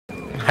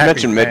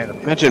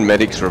Imagine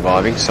medics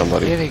reviving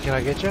somebody. Yenny, can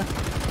I get you?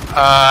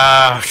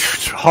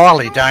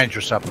 Highly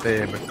dangerous up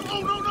there, but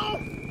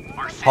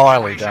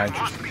highly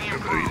dangerous.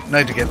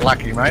 Need to get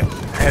lucky, mate.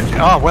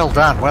 Oh, well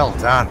done, well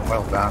done,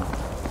 well done.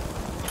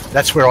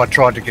 That's where I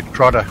tried to get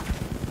Crodda.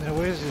 Now,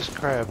 where's this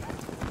crab?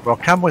 Well,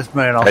 come with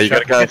me and I'll show you.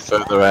 You've got to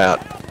go further out.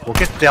 We'll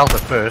get Delta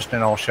first,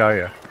 and I'll show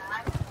you.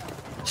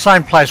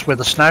 Same place where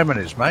the Snowman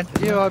is, mate.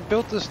 Yeah, I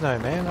built the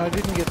Snowman. I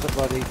didn't get the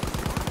bloody...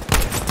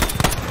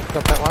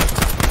 Got that one?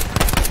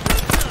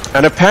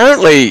 And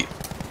apparently,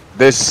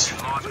 there's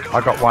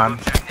I got one.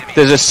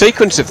 a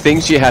sequence of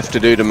things you have to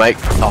do to make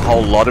a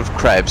whole lot of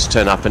crabs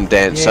turn up and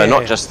dance. Yeah. So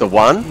not just the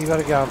one. You got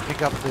to go and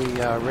pick up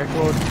the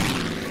record.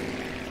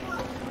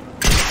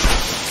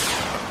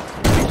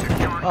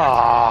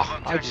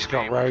 Ah, I just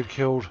got road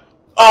killed.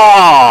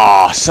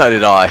 Oh, so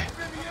did I.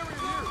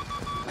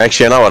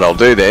 Actually, I know what I'll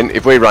do then.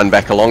 If we run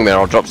back along there,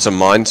 I'll drop some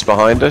mines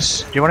behind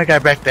us. Do you want to go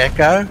back to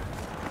Echo?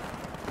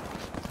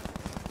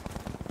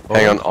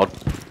 Hang on,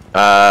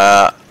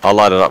 I'll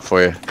light it up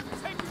for you.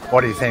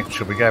 What do you think?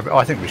 Should we go?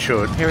 I think we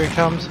should. Here he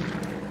comes.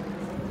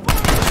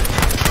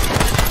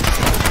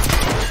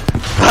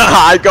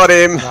 I got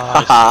him!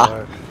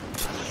 Nice.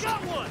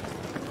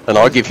 And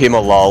I'll give him a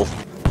lol.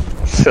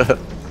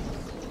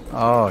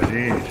 Oh,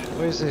 jeez.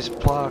 Where's this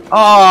plaque?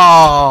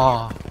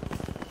 Oh!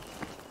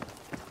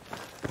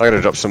 I'm going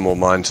to drop some more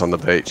mines on the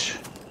beach.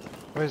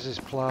 Where's this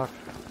plaque?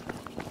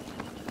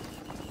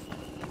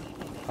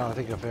 Oh, I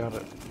think I found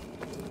it.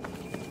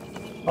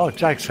 Oh,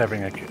 Jake's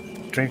having a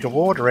drink of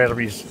water out of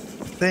his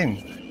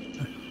thing.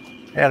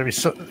 Out of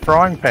his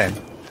frying pan.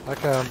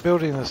 Okay, I'm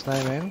building the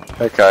Snowman.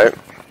 Okay.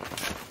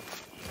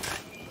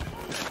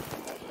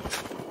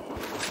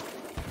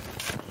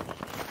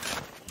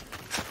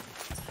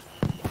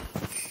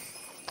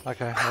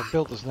 Okay, I've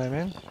built the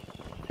Snowman.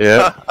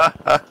 Yeah.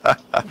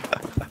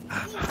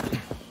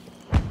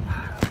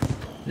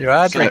 You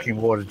are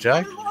drinking water,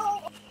 Jake.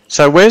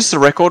 So where's the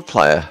record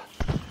player?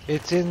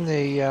 It's in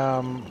the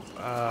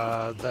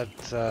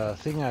that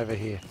thing over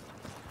here.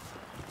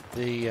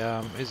 The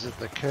is it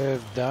the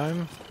curved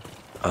dome?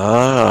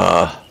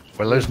 Ah.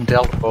 We're losing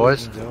Delta,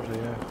 boys.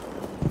 Delta,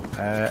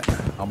 yeah.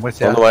 I'm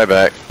with you. On the way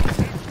back.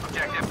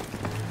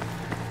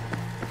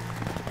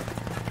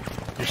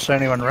 You see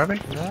anyone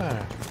running?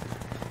 No.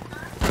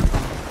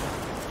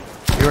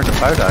 You're in the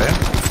boat, are you?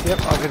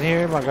 Yep, I can hear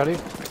him. I got him.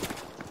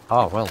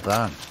 Oh, well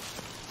done.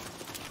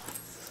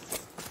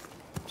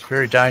 It's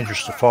very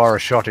dangerous to fire a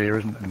shot here,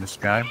 isn't it, in this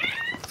game?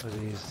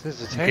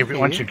 There's a tank here.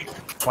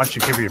 Once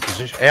you give your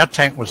position. Our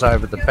tank was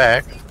over the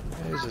back.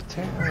 There's a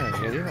tank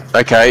there.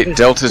 Okay,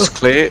 Delta's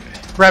clear.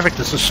 Ravik,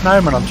 there's a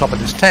Snowman on top of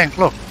this tank.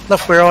 Look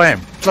where I am.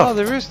 Look. Oh,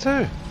 there is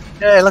too.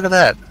 Yeah, look at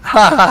that.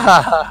 Ha ha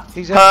ha ha.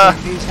 He's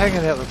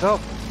hanging out the top.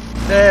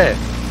 Yeah,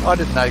 I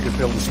didn't know you could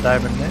build a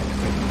Snowman there.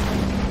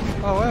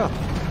 Oh wow.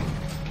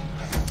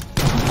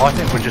 I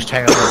think we're just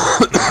hanging on.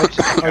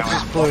 I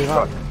just blew him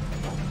up.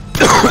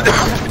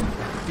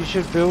 You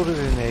should build it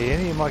in there,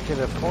 Yenny. You might get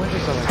a point or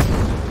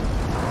something.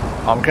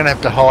 I'm going to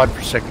have to hide for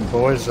a second,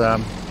 boys.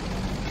 I've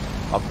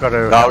got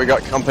to... No, we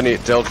got company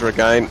at Delta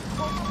again.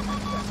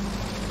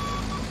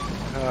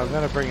 I'm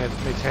going to bring my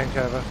tank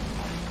over.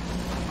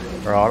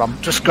 Right, I'm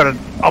just got to...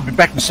 I'll be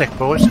back in a sec,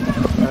 boys.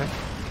 Okay.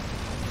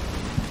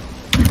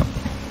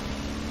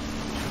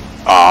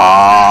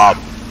 Ah.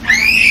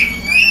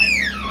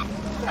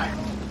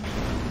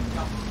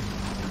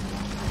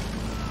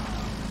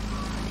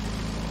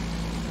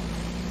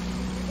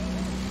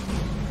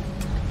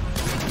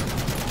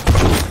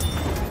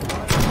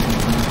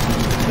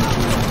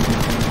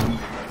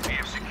 We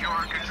have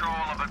secured control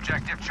of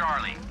Objective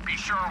Charlie. Be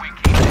sure we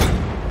keep it.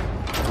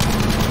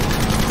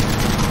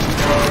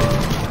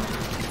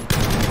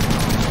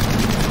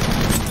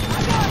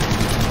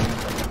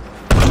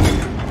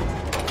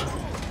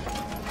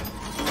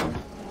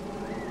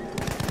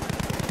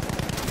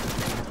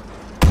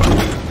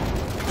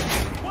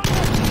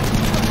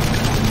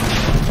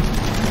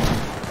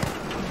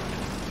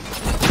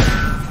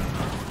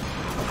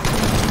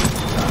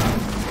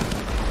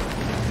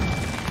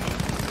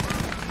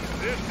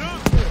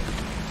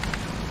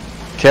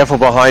 Careful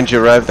behind you,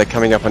 Rev. They're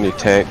coming up on your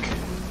tank.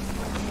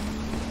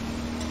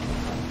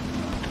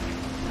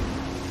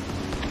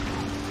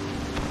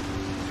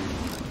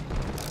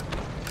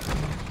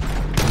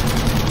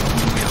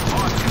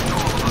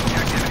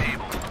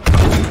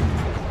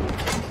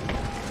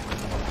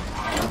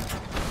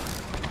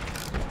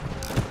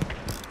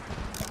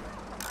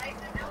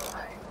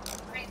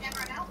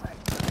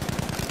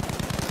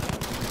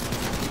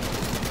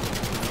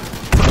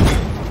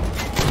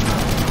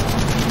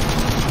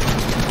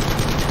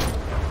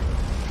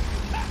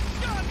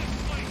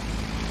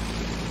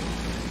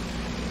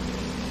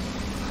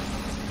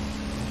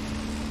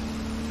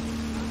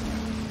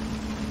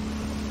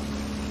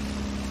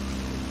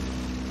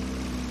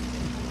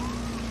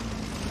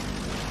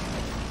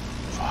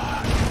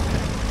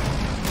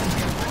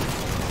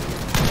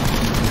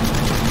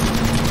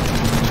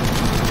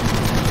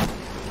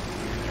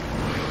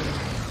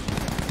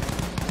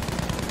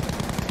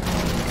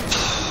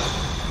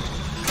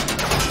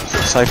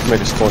 safe for me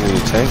to spawn in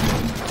your tank?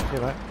 Yeah,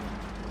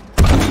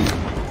 mate.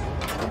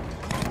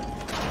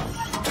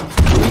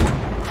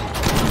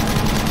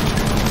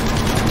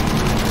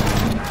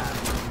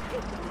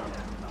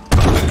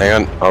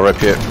 Hang on, I'll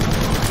rep you.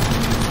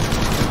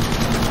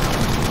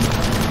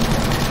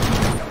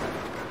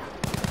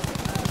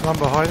 One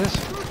behind us.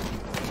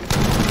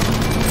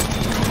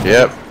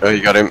 Yep, oh,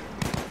 you got him.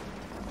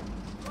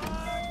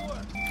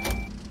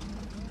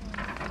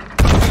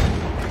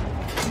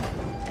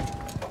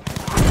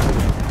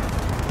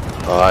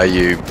 Ah,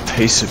 you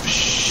piece of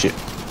shit.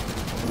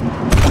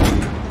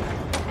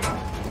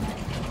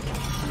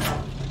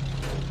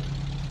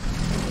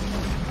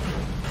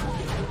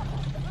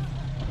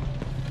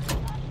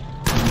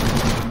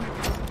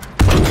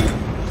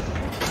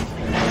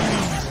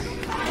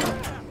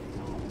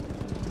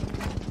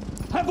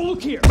 Have a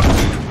look here.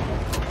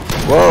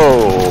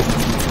 Whoa!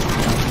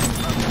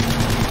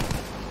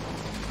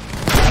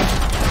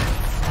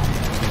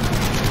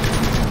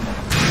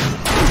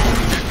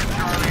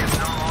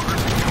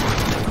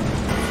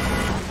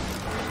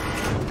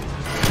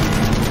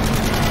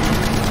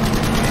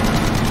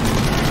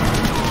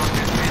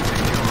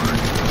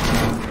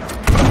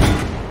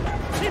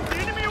 Keep the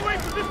enemy away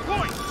from this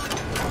point.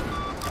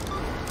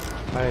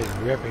 Hey,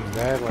 ripping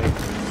badly.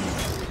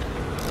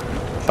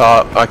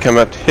 I come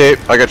at here,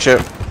 I got you.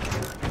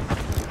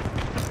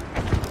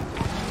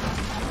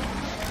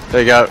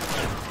 There you go.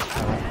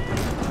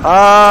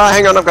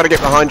 Hang on, I've got to get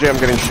behind you, I'm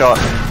getting shot.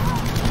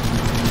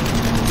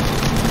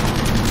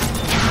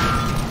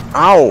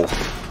 Ow!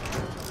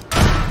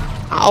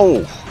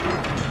 Ow!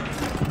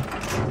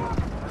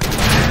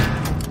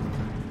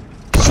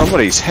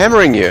 Somebody's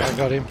hammering you. I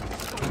got him.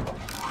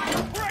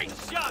 Great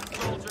shot,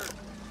 soldier.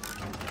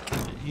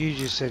 You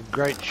just said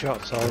great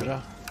shot,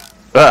 soldier.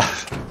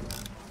 Ugh.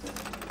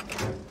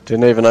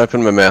 Didn't even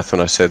open my mouth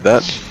when I said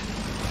that.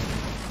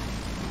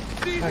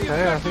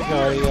 Okay, I think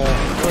I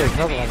got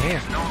another one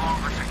here.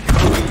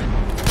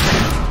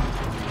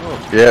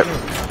 Oh, Yep,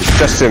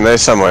 just in there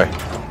somewhere.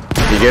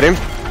 You get him?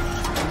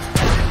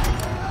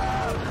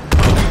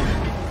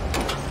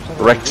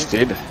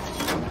 RekTII.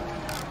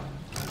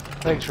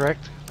 Thanks,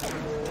 Rekt.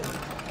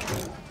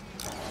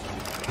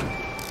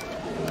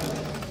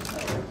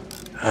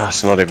 Ah,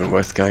 it's not even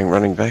worth going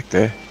running back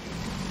there.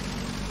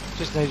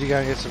 Just need to go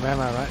and get some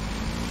ammo, mate.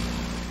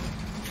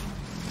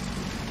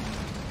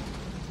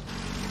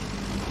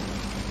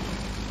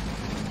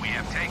 We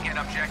have taken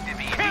objective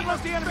E. Can't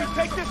let the enemy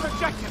take this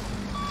objective.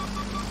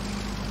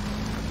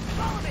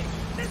 Follow me.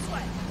 This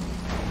way.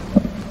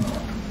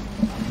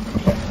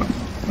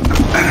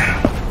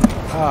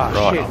 Ah,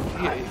 Right.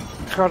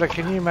 shit. Crodda,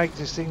 can you make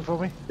this thing for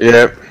me?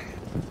 Yep.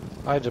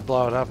 I had to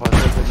blow it up. I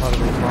thought there might have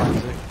been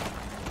flying too.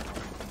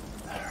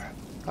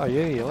 Oh,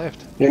 yeah, you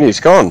left. Yeni's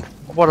gone.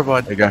 What have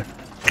I... There you go.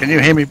 Can you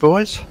hear me,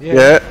 boys?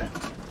 Yeah.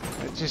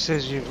 It just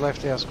says you've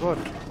left our squad.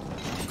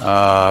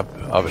 I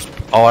was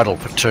idle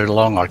for too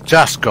long. I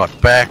just got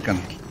back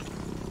and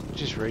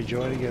Just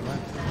rejoin again, mate.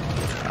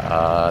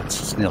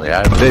 it's nearly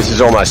over. This is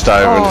almost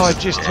over. Oh, I and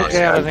it's- just took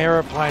out an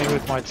aeroplane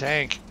with my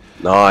tank.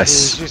 It was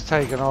Nice. just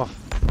taken off.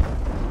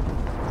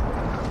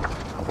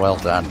 Well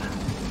done.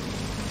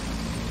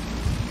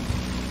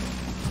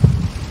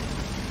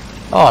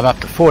 Oh, I'm up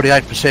to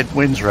 48%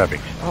 wins,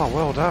 Ravic. Oh,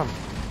 well done.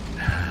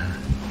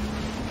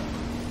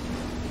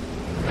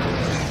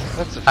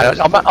 That's the Hey,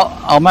 first.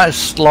 I'll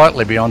most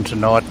slightly be on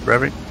tonight,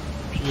 Ravic.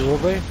 You will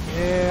be?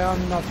 Yeah,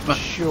 I'm not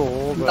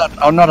sure, but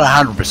I'm not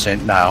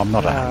 100%. No, I'm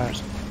not No.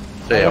 100%.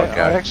 There I I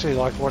go. actually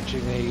like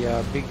watching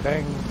the Big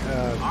Bang.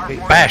 Big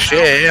Bash,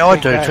 yeah, I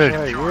Big do Bash, too.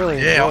 I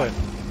really Yeah, enjoy it.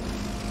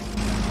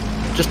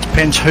 Just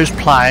depends who's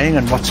playing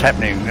and what's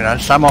happening. You know,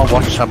 some I'll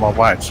watch, some I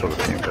won't, sort of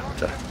thing.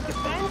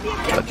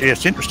 But yeah,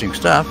 it's interesting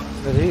stuff.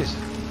 It is.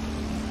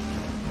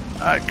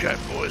 Okay,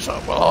 boys.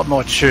 Well, I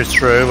might shoot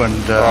through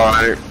and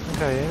Alright.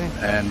 Okay, Annie.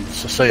 and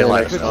see you Yeah,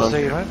 later. Good to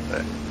see you, mate.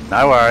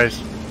 No worries.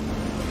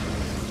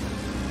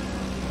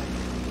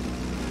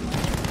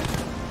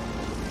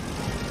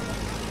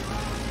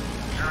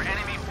 There are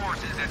enemy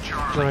forces at Do you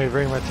Charlie. want me to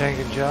bring my tank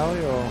and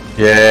Charlie, or?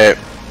 Yeah.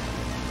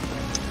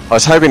 I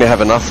was hoping to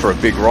have enough for a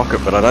big rocket,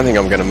 but I don't think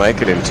I'm going to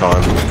make it in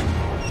time.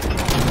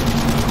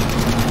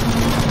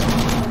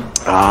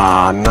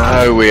 Ah,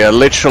 no, we are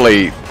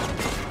literally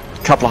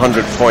a couple of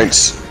 100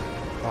 points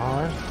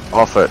Behind?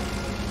 off it.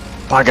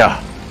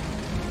 Bugger.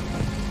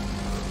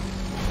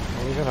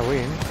 Well, we're going to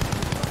win.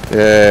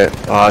 Yeah,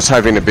 I was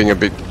hoping to bring a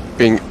big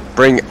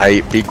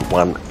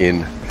one in,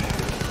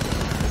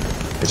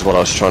 is what I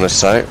was trying to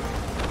say.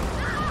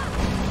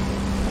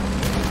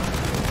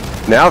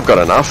 Now I've got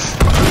enough.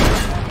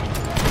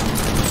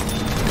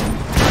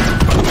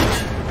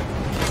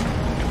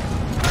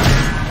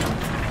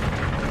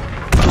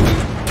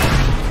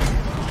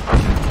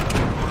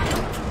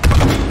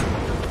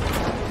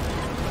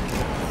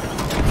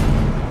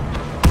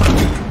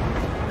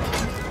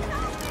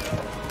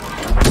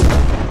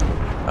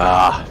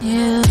 Ah.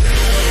 You